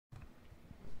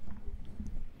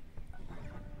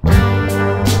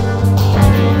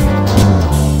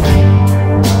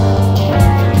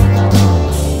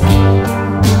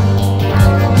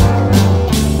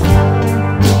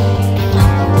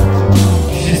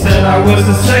was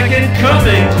the second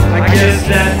coming. I guess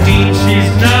that means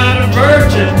she's not a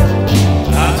virgin.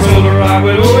 I told her I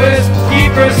would always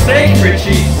keep her sacred.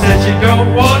 She said she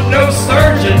don't want no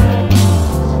surgeon.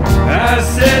 I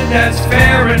said that's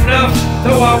fair enough,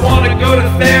 though I want to go to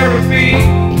therapy.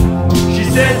 She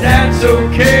said that's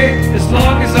okay, as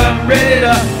long as I'm ready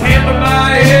to handle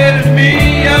my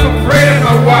enemy. I'm afraid of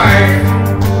my wife.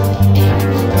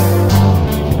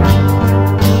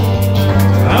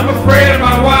 I'm afraid of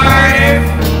my wife.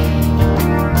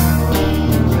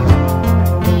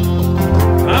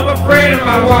 I'm afraid of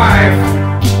my wife.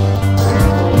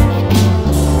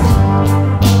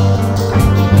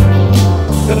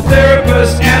 The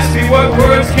therapist asked me what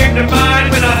words came to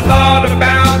mind when I thought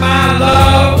about my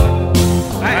love.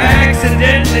 I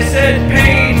accidentally said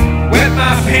pain, wet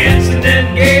my pants and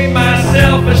then gave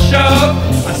myself a shove.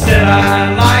 I said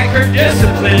I like her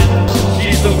discipline,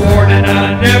 she's the warden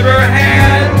I never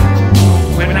had.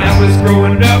 When I was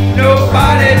growing up,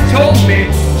 nobody told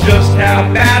me just how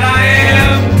bad I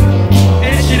am.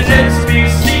 And she lets me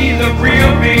see the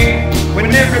real me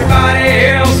when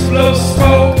everybody else blows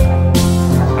smoke.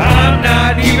 I'm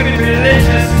not even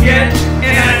religious yet,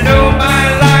 and I know my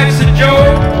life's a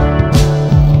joke.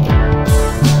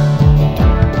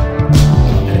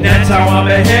 And that's how I'm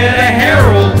ahead of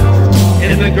Harold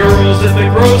and the girls in the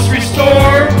grocery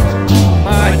store.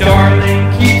 My darling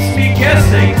keeps me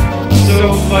guessing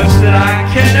so much that I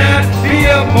cannot be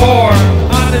a bore.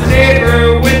 I'm the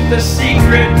neighbor with the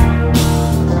secret,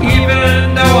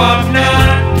 even though I'm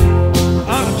not.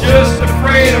 I'm just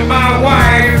afraid of my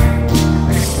wife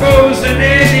exposing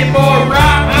any more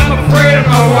rot. I'm afraid of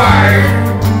my wife.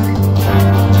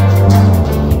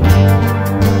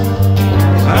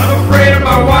 I'm afraid of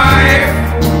my wife.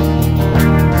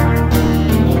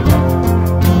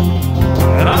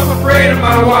 And I'm afraid of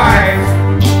my wife.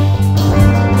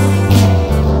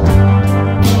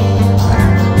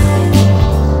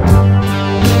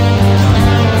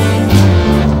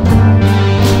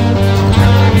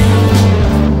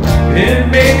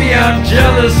 And maybe I'm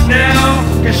jealous now,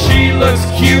 'cause she looks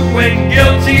cute when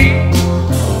guilty,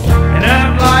 and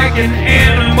I'm like an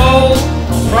animal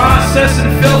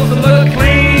processing filth to look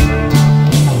clean.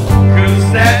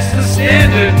 'Cause that's the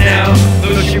standard now,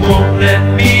 though she won't let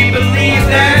me believe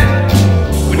that.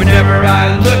 Whenever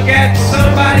I look at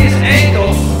somebody's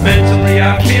ankle, mentally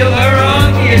I feel her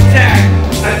on the attack.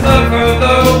 I love her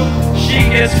though, she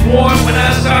gets warm when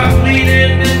I start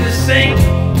bleeding in the sink.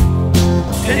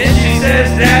 And then she says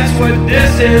that's what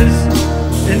this is,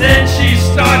 and then she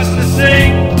starts to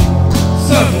sing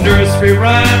some nursery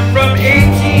rhyme from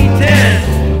 1810,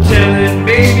 telling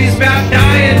babies about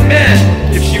dying men.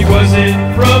 If she wasn't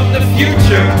from the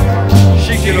future,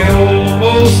 she could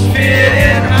almost fit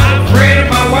in